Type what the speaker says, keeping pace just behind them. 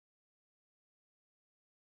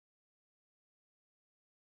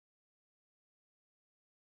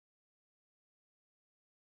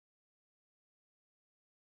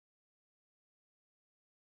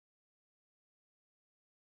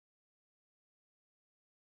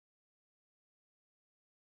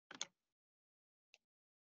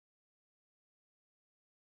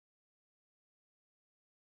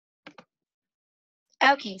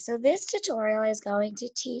Okay, so this tutorial is going to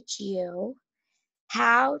teach you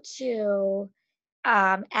how to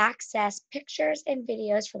access pictures and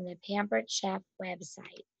videos from the Pampered Chef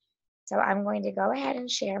website. So I'm going to go ahead and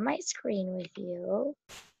share my screen with you.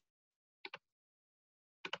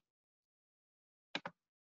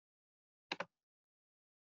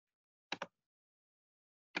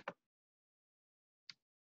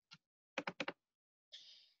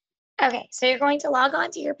 Okay, so you're going to log on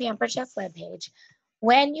to your Pampered Chef webpage.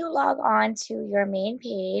 When you log on to your main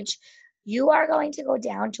page, you are going to go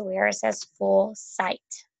down to where it says full site.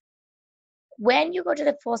 When you go to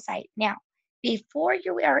the full site, now, before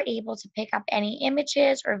you are able to pick up any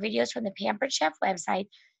images or videos from the Pampered Chef website,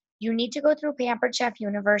 you need to go through Pampered Chef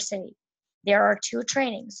University. There are two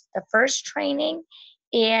trainings. The first training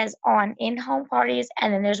is on in-home parties,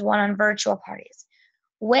 and then there's one on virtual parties.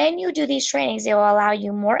 When you do these trainings, they will allow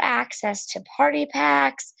you more access to party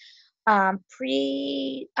packs, set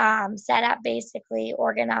up, basically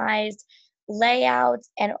organized layouts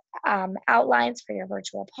and outlines for your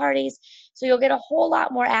virtual parties. So you'll get a whole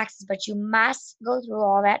lot more access, but you must go through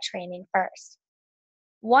all that training first.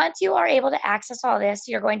 Once you are able to access all this,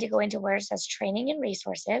 you're going to go into where it says training and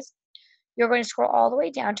resources. You're going to scroll all the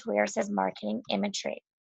way down to where it says marketing imagery.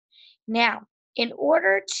 Now, in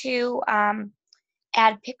order to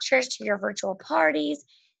add pictures to your virtual parties,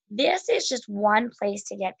 this is just one place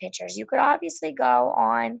to get pictures. You could obviously go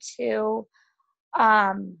on to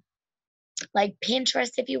like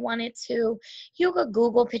Pinterest if you wanted to. You could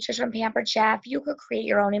Google pictures from Pampered Chef. You could create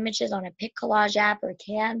your own images on a Pic Collage app or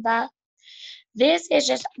Canva. This is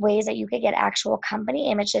just ways that you could get actual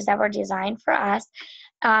company images that were designed for us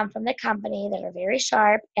from the company that are very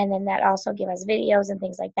sharp, and then that also give us videos and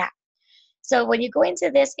things like that. So when you go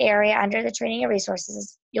into this area under the training and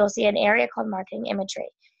resources, you'll see an area called marketing imagery.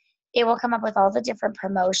 It will come up with all the different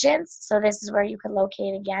promotions. So this is where you can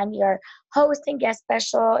locate, again, your host and guest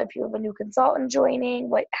special, if you have a new consultant joining,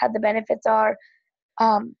 how the benefits are,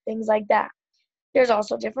 things like that. There's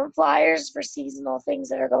also different flyers for seasonal things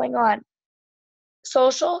that are going on.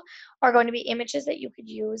 Social are going to be images that you could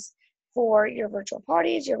use for your virtual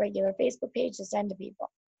parties, your regular Facebook page to send to people.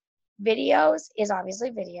 Videos is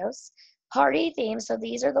obviously videos. Party themes, so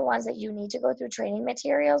these are the ones that you need to go through training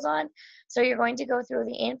materials on. So you're going to go through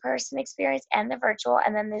the in-person experience and the virtual,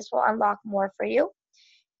 and then this will unlock more for you.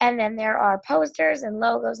 And then there are posters and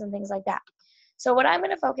logos and things like that. So what I'm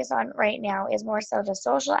going to focus on right now is more so the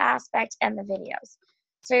social aspect and the videos.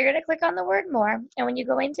 So you're going to click on the word more, and when you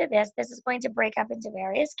go into this, this is going to break up into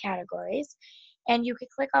various categories, and you can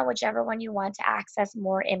click on whichever one you want to access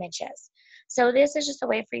more images. So this is just a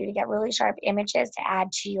way for you to get really sharp images to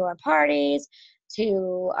add to your parties,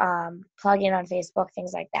 to plug in on Facebook,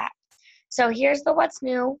 things like that. So here's the what's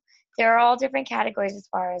new. There are all different categories as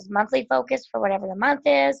far as monthly focus for whatever the month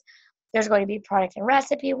is. There's going to be product and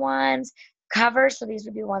recipe ones, covers, so these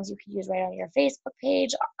would be ones you could use right on your Facebook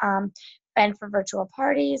page, and for virtual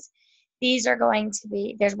parties. These are going to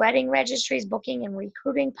be, there's wedding registries, booking and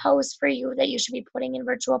recruiting posts for you that you should be putting in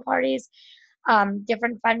virtual parties,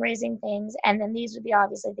 different fundraising things. And then these would be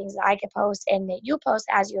obviously things that I could post and that you post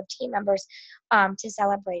as you have team members to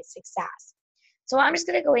celebrate success. So I'm just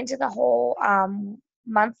going to go into the whole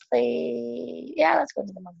monthly, let's go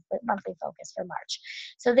into the monthly focus for March.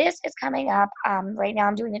 So this is coming up. Right now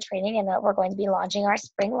I'm doing the training, and we're going to be launching our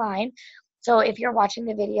spring line. So if you're watching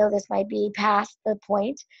the video, this might be past the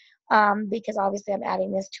point, because obviously I'm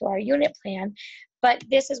adding this to our unit plan. But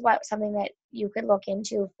this is something that you could look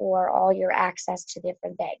into for all your access to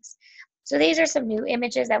different things. So these are some new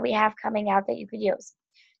images that we have coming out that you could use.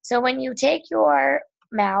 So when you take your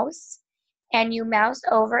mouse and you mouse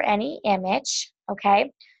over any image,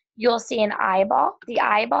 okay, you'll see an eyeball. The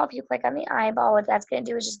eyeball, if you click on the eyeball, what that's going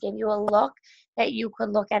to do is just give you a look that you could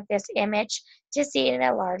look at this image to see it in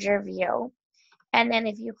a larger view. And then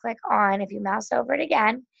if you mouse over it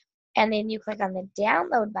again, and then you click on the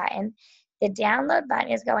download button, the download button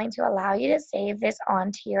is going to allow you to save this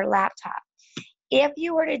onto your laptop. If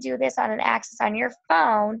you were to do this on an access on your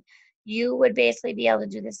phone, you would basically be able to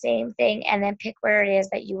do the same thing and then pick where it is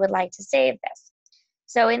that you would like to save this.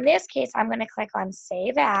 So in this case, I'm going to click on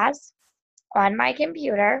Save As on my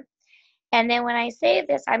computer. And then when I save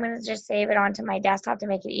this, I'm going to just save it onto my desktop to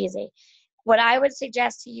make it easy. What I would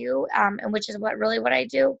suggest to you, and which is what I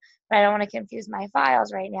do, but I don't want to confuse my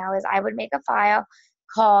files right now, is I would make a file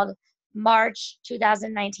called March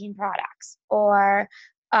 2019 products, or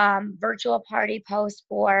virtual party post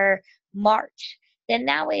for March. Then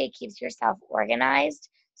that way it keeps yourself organized.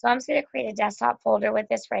 So I'm just going to create a desktop folder with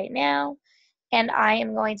this right now, and I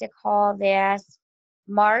am going to call this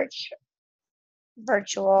March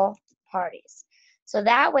virtual parties. So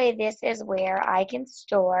that way, this is where I can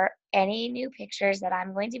store any new pictures that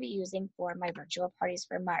I'm going to be using for my virtual parties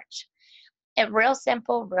for March. It's real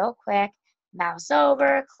simple, real quick. Mouse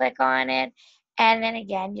over, click on it, and then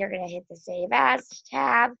again, you're going to hit the Save As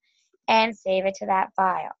tab and save it to that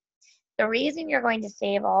file. The reason you're going to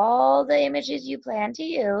save all the images you plan to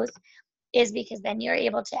use is because then you're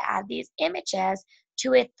able to add these images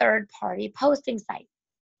to a third-party posting site.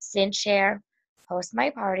 SyncShare, Post My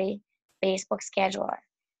Party, Facebook Scheduler.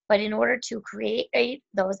 But in order to create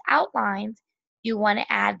those outlines, you want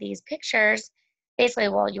to add these pictures. Basically,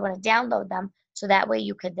 well, you want to download them so that way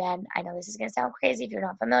you could then, I know this is going to sound crazy if you're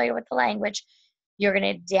not familiar with the language, you're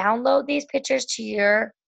going to download these pictures to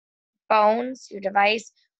your phones, your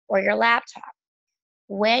device, or your laptop.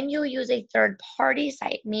 When you use a third-party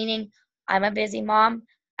site, meaning I'm a busy mom,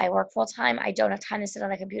 I work full-time, I don't have time to sit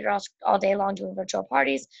on a computer all day long doing virtual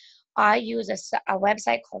parties, I use a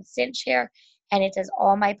website called SyncShare, and it does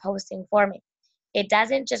all my posting for me. It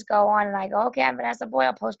doesn't just go on and I go, okay, I'm Vanessa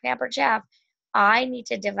Boyle, post Pampered Chef. I need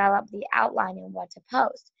to develop the outline and what to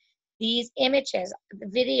post. These images, the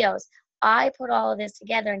videos, I put all of this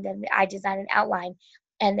together and then I design an outline,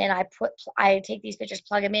 and then I take these pictures,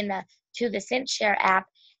 plug them in to the SyncShare app,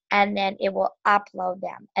 and then it will upload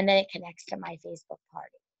them, and then it connects to my Facebook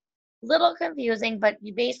party. Little confusing, but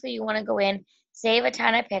you want to go in, save a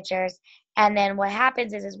ton of pictures, and then what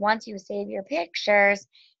happens is once you save your pictures,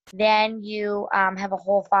 then you have a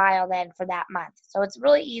whole file then for that month. So it's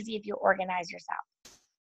really easy if you organize yourself.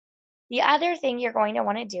 The other thing you're going to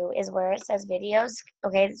want to do is where it says videos,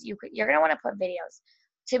 okay, you're going to want to put videos.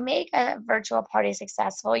 To make a virtual party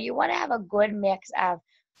successful, you want to have a good mix of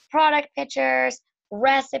product pictures,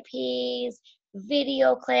 recipes,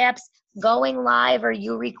 video clips, going live, or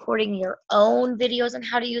you recording your own videos on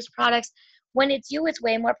how to use products. When it's you, it's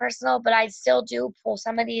way more personal, but I still do pull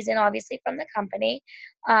some of these in, obviously, from the company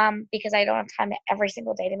because I don't have time every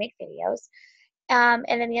single day to make videos. And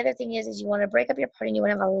then the other thing is you want to break up your party and you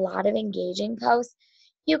want to have a lot of engaging posts.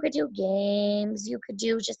 You could do games. You could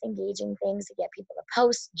do just engaging things to get people to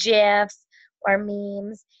post GIFs or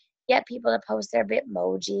memes, get people to post their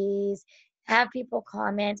Bitmojis, have people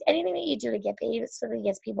comment, anything that you do to get basically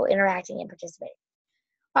gets people interacting and participating.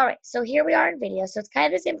 All right, so here we are in video. So it's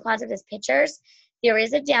kind of the same concept as pictures. There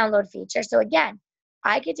is a download feature. So again,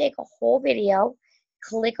 I could take a whole video,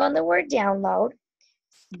 click on the word download.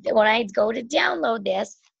 When I go to download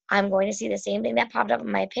this, I'm going to see the same thing that popped up in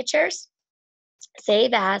my pictures,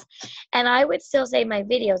 save as, and I would still save my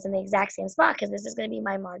videos in the exact same spot because this is going to be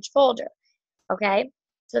my March folder, okay?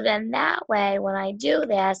 So then that way, when I do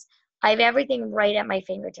this, I have everything right at my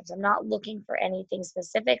fingertips. I'm not looking for anything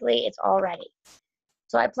specifically. It's all ready.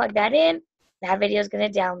 So I plug that in. That video is going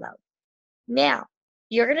to download. Now,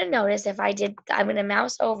 you're going to notice I'm going to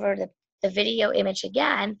mouse over the video image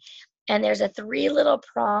again, and there's a 3 little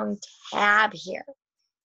prong tab here.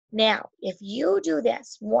 Now, if you do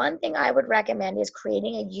this, one thing I would recommend is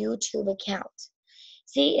creating a YouTube account.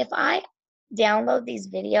 See, if I download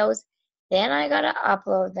these videos, then I got to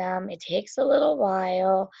upload them. It takes a little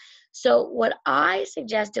while. So what I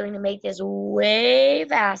suggest doing to make this way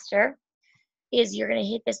faster is you're going to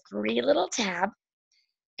hit this 3 little tab.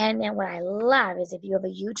 And then what I love is if you have a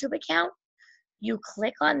YouTube account, you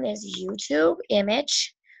click on this YouTube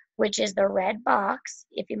image, which is the red box.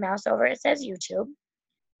 If you mouse over, it says YouTube.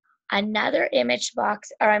 Another image box,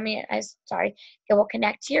 it will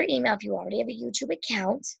connect to your email if you already have a YouTube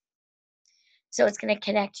account. So it's going to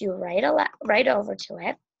connect you right over to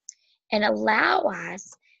it and allow us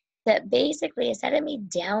that basically, instead of me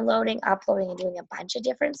downloading, uploading, and doing a bunch of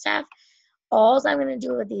different stuff, all I'm going to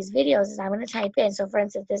do with these videos is I'm going to type in. So for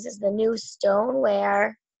instance, this is the new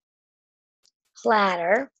stoneware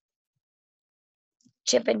platter,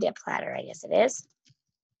 chip and dip platter, I guess it is.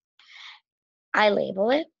 I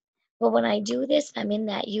label it. But when I do this, I'm in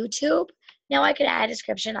that YouTube. Now I could add a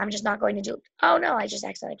description. I'm just not going to do it. Oh no, I just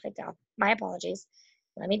accidentally clicked off. My apologies.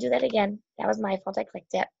 Let me do that again. That was my fault. I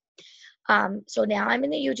clicked it. So now I'm in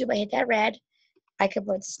the YouTube. I hit that red. I could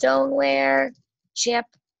put stoneware, chip,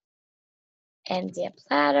 and dip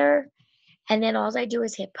platter. And then all I do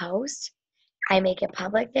is hit post. I make it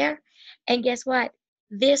public there. And guess what?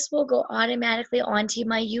 This will go automatically onto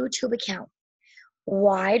my YouTube account.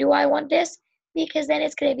 Why do I want this? Because then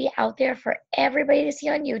it's going to be out there for everybody to see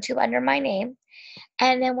on YouTube under my name.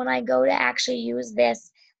 And then when I go to actually use this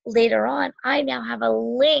later on, I now have a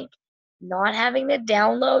link, not having to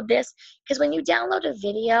download this. Because when you download a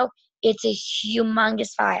video, it's a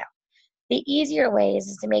humongous file. The easier way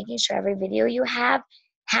is to making sure every video you have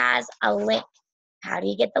has a link. How do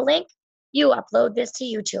you get the link? You upload this to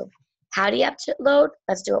YouTube. How do you upload?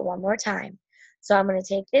 Let's do it one more time. So I'm going to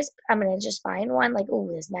take this, I'm going to just find one like,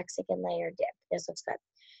 ooh, this Mexican layer dip. This looks good.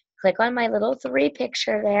 Click on my little 3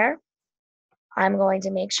 picture there. I'm going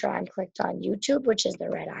to make sure I'm clicked on YouTube, which is the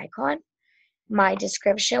red icon. My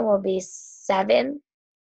description will be 7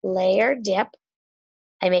 layer dip.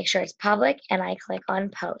 I make sure it's public and I click on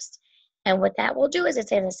post. And what that will do is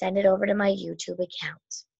it's going to send it over to my YouTube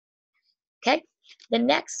account. Okay?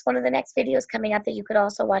 One of the next videos coming up that you could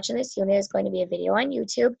also watch in this unit is going to be a video on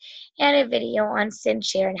YouTube and a video on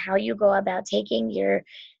SynShare and how you go about taking your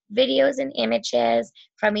videos and images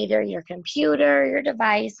from either your computer, your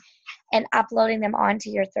device, and uploading them onto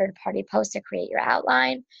your third-party post to create your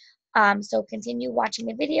outline. So continue watching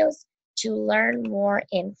the videos to learn more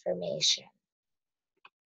information.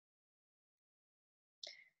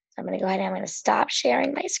 So I'm going to go ahead and I'm going to stop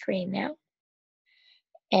sharing my screen now.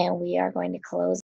 And we are going to close